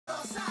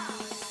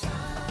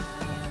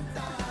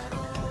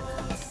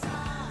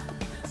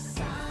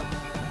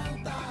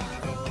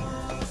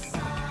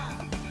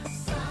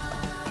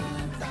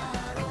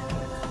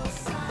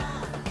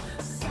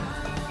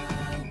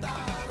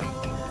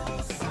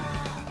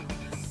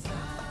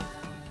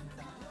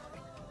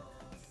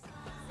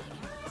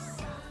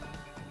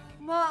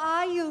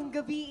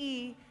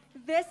gabi.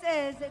 This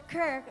is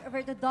Kirk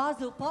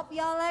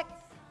Popiolek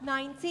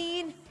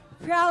 19,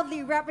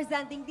 proudly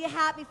representing the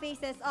happy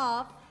faces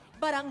of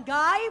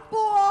Barangay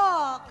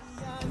Puok.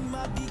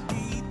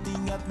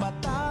 Magigiting at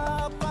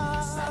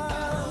matapang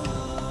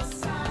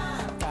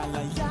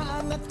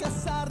kalayaan at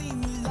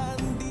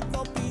kasarilan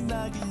dito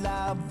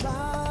pinaglaban.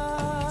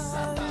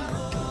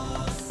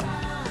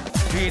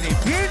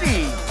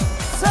 Binibining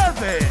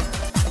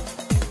 7.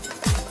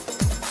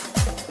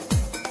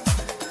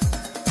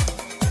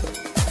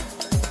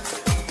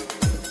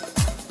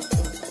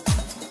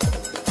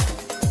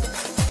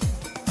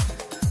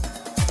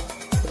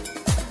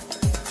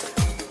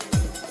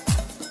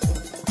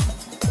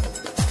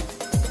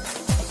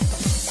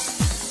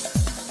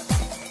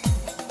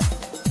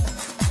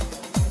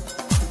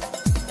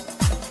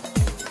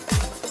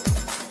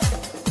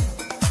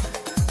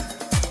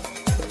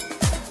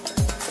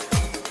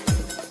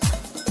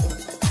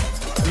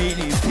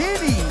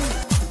 Binibining.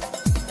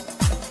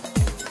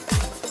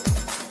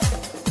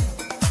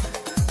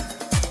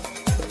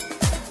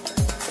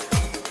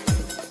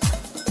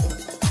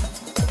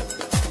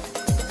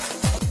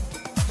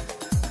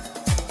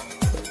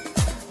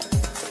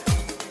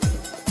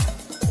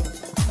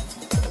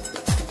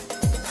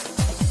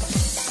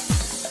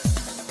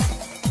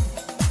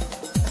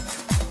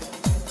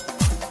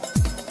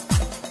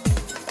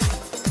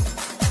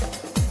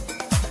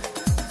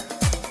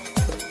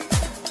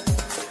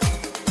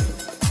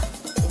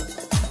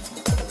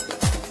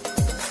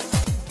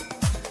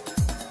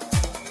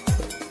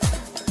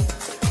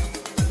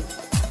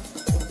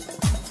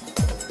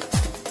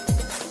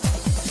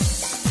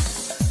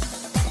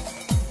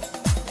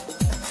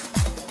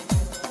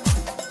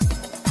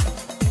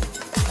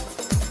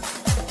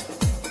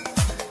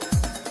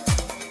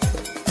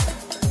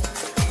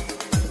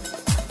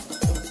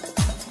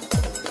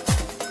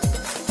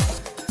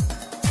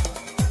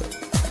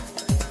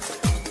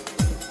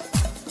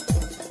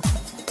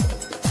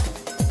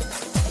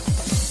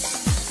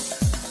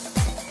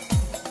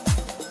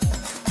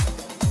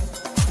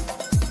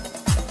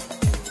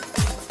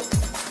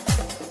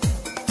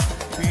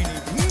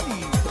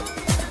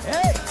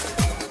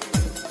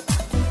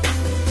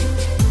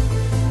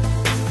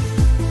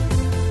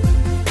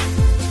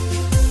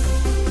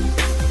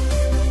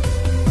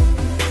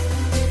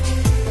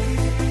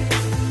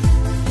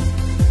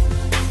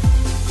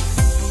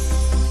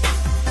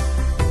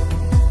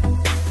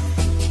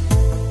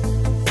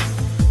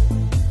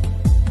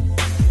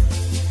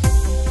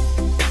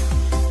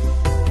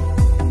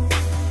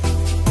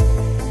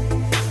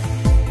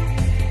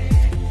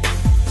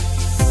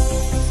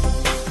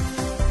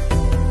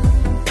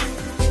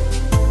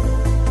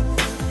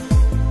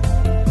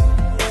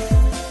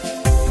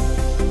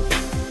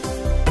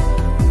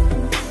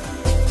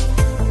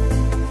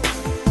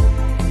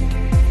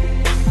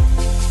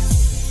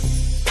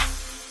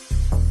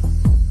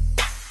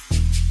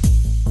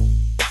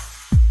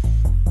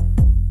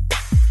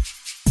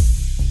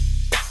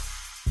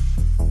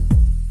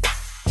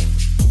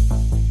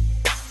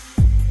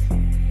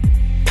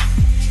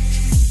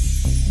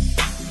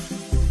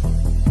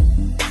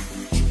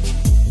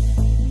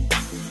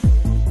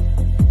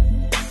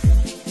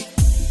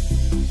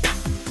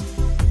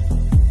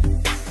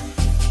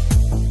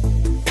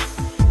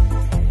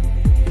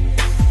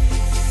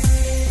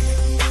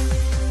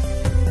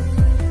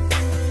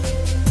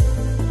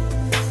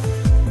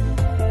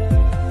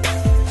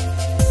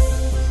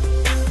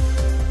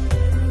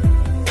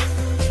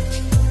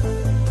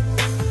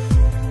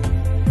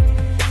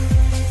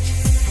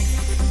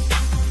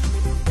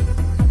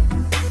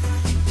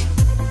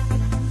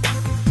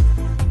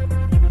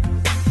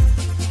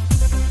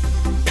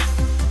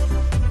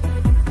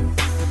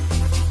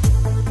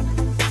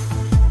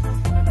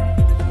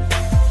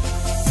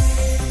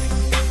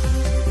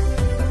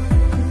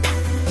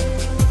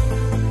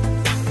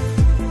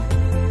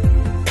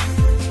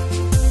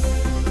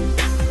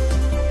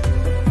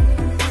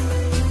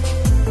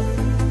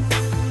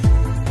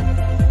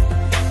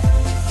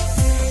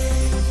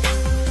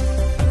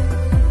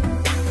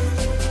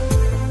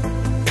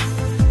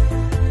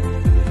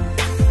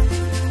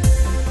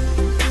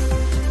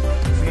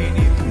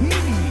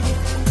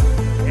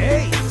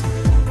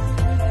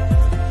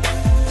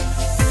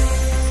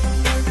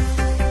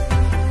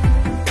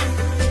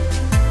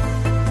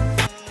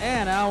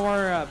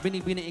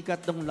 Binibining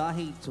Ikatatlong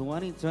Lahi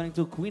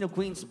 2022 Queen of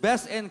Queens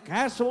Best in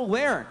Casual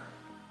Wear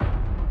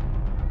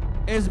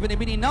is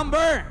Binibining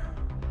number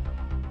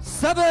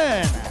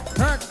 7,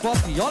 Kirk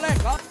Popiolek.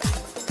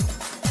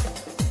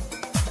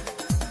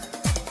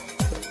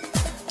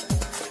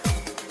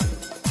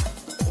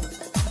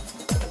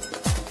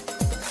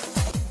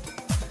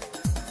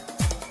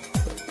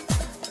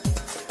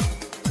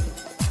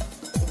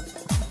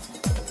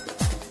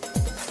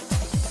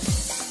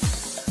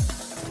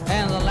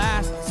 And the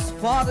last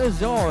spot is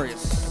yours,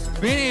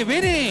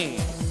 Binibining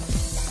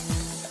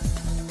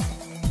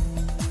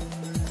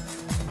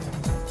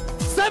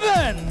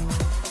 7,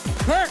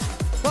 Kirk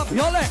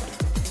Popiolek.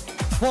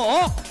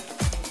 Puok.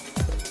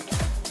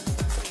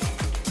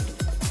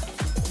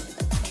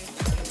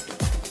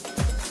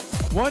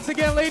 Once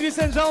again, ladies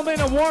and gentlemen,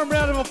 a warm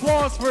round of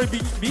applause for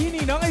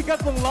Binibining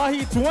Ikatatlong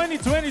Lahi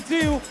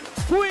 2022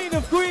 Queen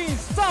of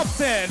Queens Top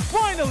 10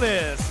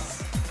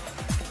 finalists.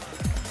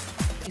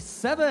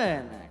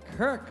 7,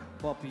 Kirk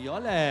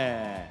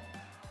Popiolek.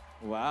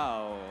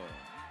 Wow.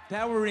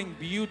 Towering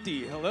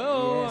beauty.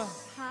 Hello.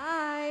 Yes.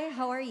 Hi,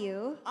 how are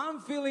you?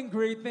 I'm feeling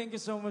great. Thank you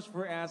so much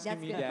for asking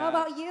That's me good. that. How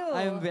about you?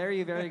 I'm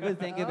very, very good.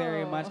 Thank you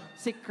very much. Oh.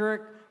 Si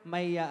Kirk,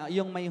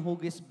 yung may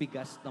hugis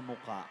bigas na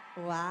mukha.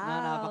 Wow.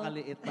 Na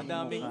napakaliit ng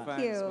Madaming mukha.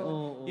 fans. you. But,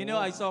 Oo. you know,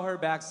 I saw her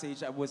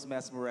backstage. I was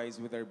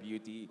mesmerized with her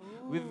beauty.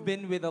 We've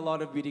been with a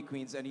lot of beauty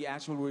queens, and you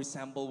actually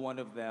resemble one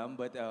of them.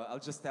 But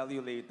I'll just tell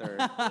you later.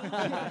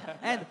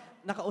 And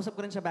nakausap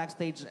ko rin siya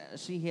backstage.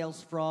 She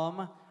hails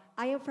from...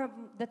 I am from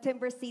the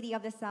Timber City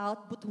of the South,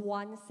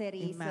 Butuan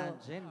City.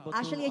 Imagine, So,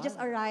 actually, I just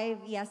Butuan.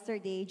 arrived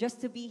yesterday just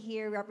to be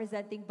here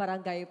representing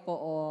Barangay Pook.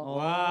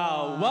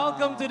 Wow.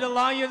 Welcome to the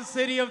Lion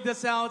City of the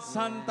South,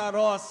 Santa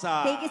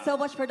Rosa. Thank you so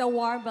much for the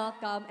warm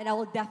welcome, and I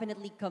will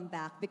definitely come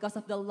back because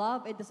of the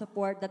love and the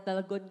support that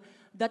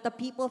the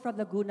people from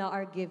Laguna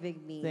are giving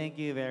me. Thank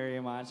you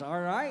very much.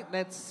 All right,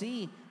 let's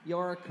see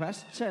your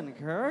question,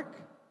 Kirk.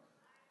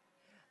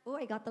 Oh,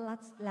 I got the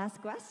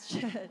last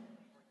question.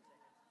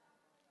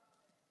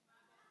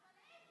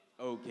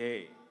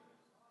 Okay.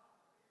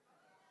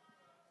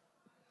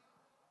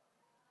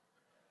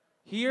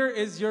 Here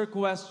is your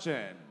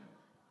question.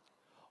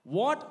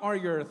 What are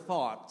your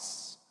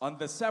thoughts on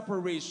the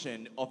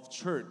separation of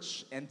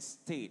church and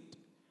state?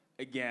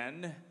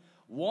 Again,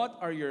 what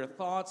are your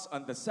thoughts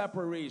on the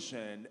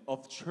separation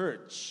of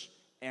church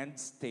and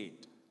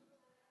state?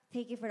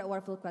 Thank you for that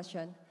wonderful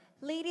question.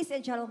 Ladies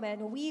and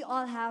gentlemen, we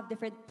all have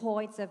different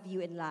points of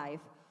view in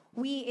life.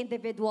 We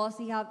individuals,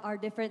 we have our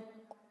different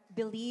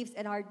beliefs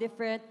and our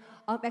different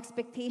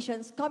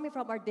expectations coming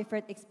from our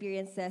different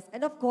experiences.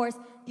 And of course,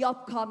 the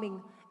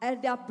upcoming and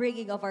the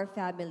upbringing of our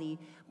family.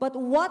 But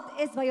what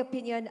is my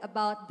opinion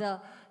about the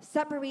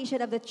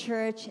separation of the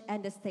church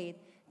and the state?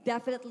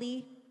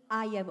 Definitely,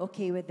 I am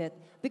okay with it.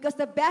 Because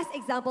the best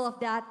example of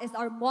that is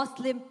our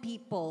Muslim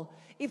people.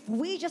 If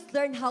we just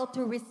learn how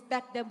to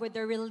respect them with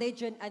their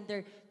religion and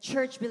their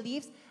church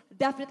beliefs,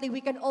 definitely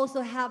we can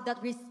also have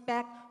that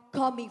respect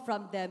coming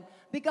from them.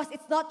 Because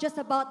it's not just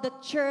about the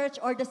church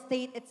or the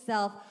state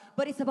itself,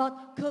 but it's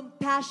about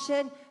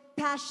compassion,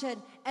 passion,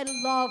 and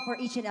love for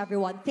each and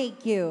everyone.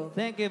 Thank you.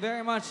 Thank you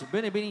very much,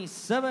 Binibining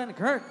 7,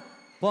 Kirk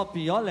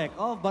Popiolek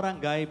of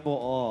Barangay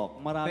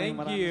Pook. Thank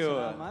Maraming you.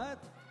 salamat.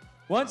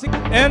 Once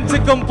again, and to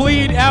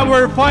complete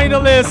our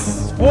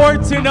finalists for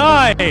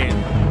tonight,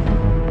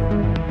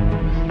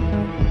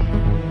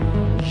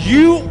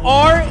 you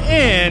are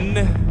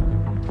in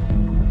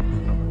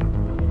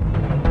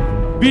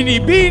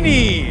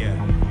Binibining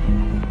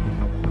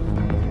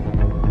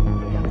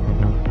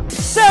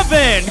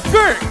 7,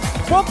 Kirk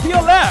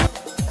Popiolek.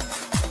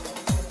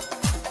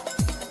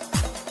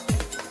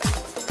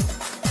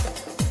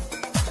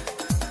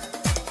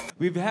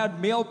 We've had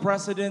male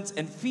presidents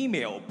and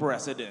female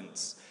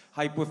presidents.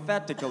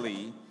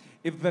 Hypothetically,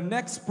 if the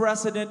next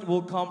president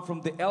will come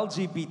from the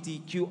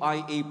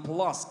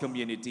LGBTQIA+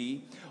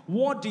 community,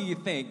 what do you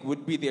think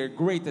would be their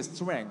greatest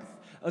strength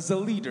as a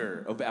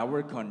leader of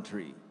our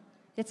country?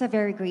 That's a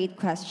very great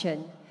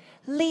question.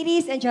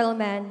 Ladies and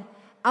gentlemen,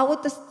 I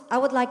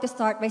would like to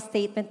start my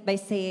statement by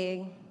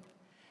saying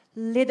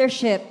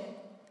leadership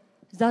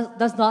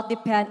does not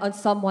depend on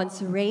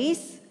someone's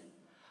race,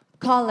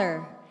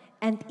 color,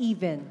 and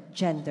even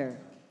gender.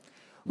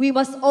 We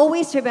must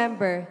always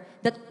remember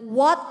that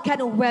what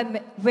can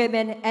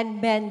women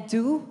and men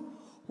do,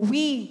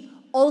 we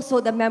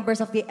also, the members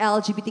of the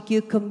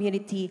LGBTQ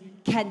community,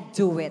 can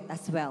do it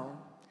as well.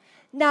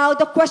 Now,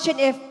 the question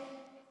if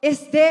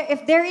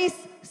there is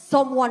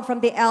someone from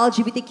the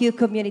LGBTQ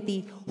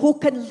community who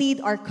can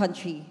lead our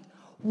country,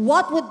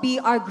 what would be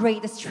our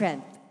greatest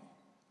strength?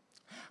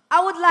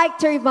 I would like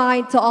to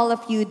remind to all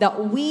of you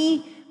that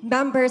we,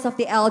 members of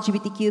the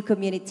LGBTQ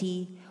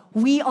community,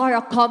 we are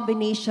a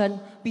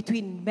combination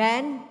between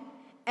men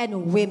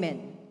and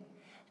women.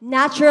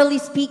 Naturally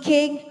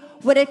speaking,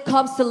 when it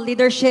comes to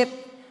leadership,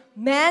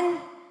 men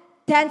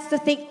tends to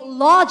think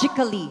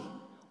logically,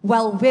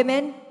 while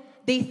women,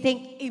 they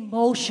think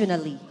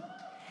emotionally.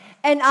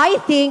 And I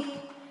think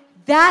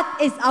that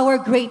is our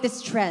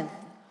greatest strength.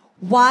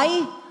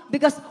 Why?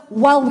 Because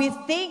while we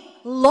think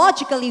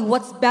logically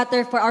what's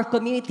better for our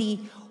community,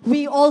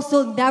 we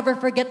also never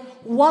forget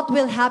what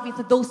will happen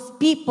to those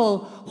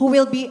people who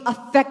will be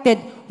affected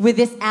with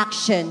this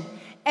action.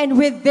 And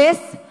with this,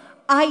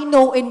 I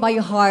know in my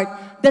heart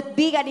that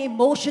being an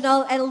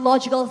emotional and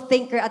logical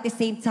thinker at the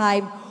same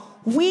time,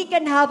 we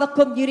can have a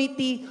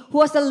community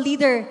who has a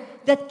leader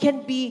that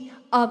can be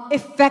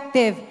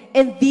effective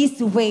in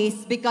these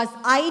ways, because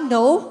I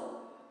know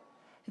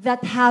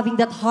that having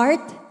that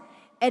heart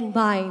and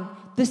mind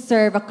to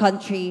serve a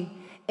country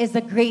is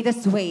the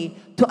greatest way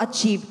to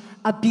achieve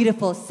a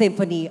beautiful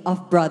symphony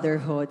of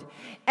brotherhood.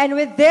 And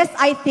with this,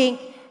 I think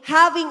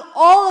having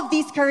all of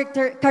these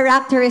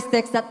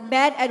characteristics that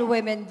men and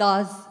women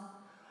does,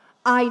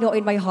 I know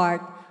in my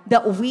heart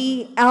that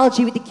we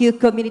LGBTQ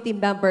community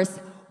members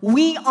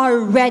we are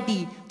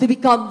ready to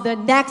become the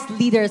next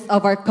leaders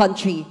of our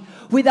country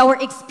with our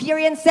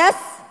experiences,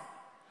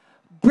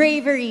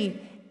 bravery,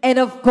 and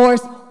of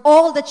course,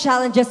 all the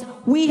challenges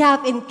we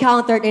have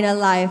encountered in our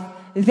life.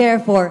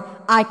 Therefore,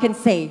 I can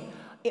say,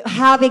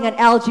 having an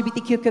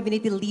LGBTQ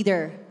community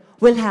leader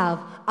will have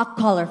a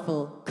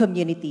colorful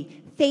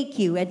community. Thank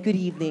you and good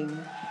evening.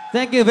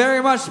 Thank you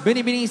very much,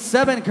 Binibining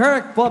 7,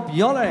 Kirk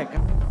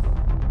Popiolek.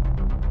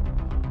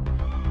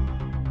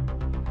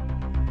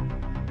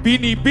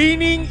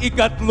 Binibining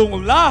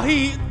Ikatlong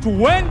Lahi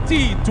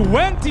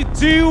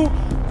 2022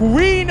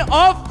 Queen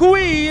of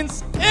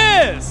Queens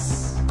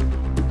is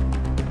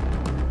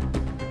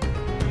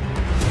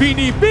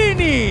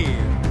Binibining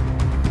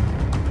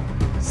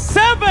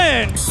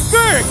 7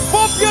 Kirk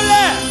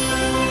Popiolek.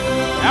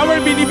 Our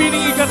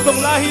Binibining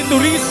Ikatlong Lahi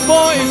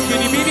Turismo is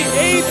Binibining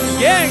 8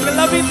 Gang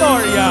La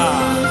Victoria.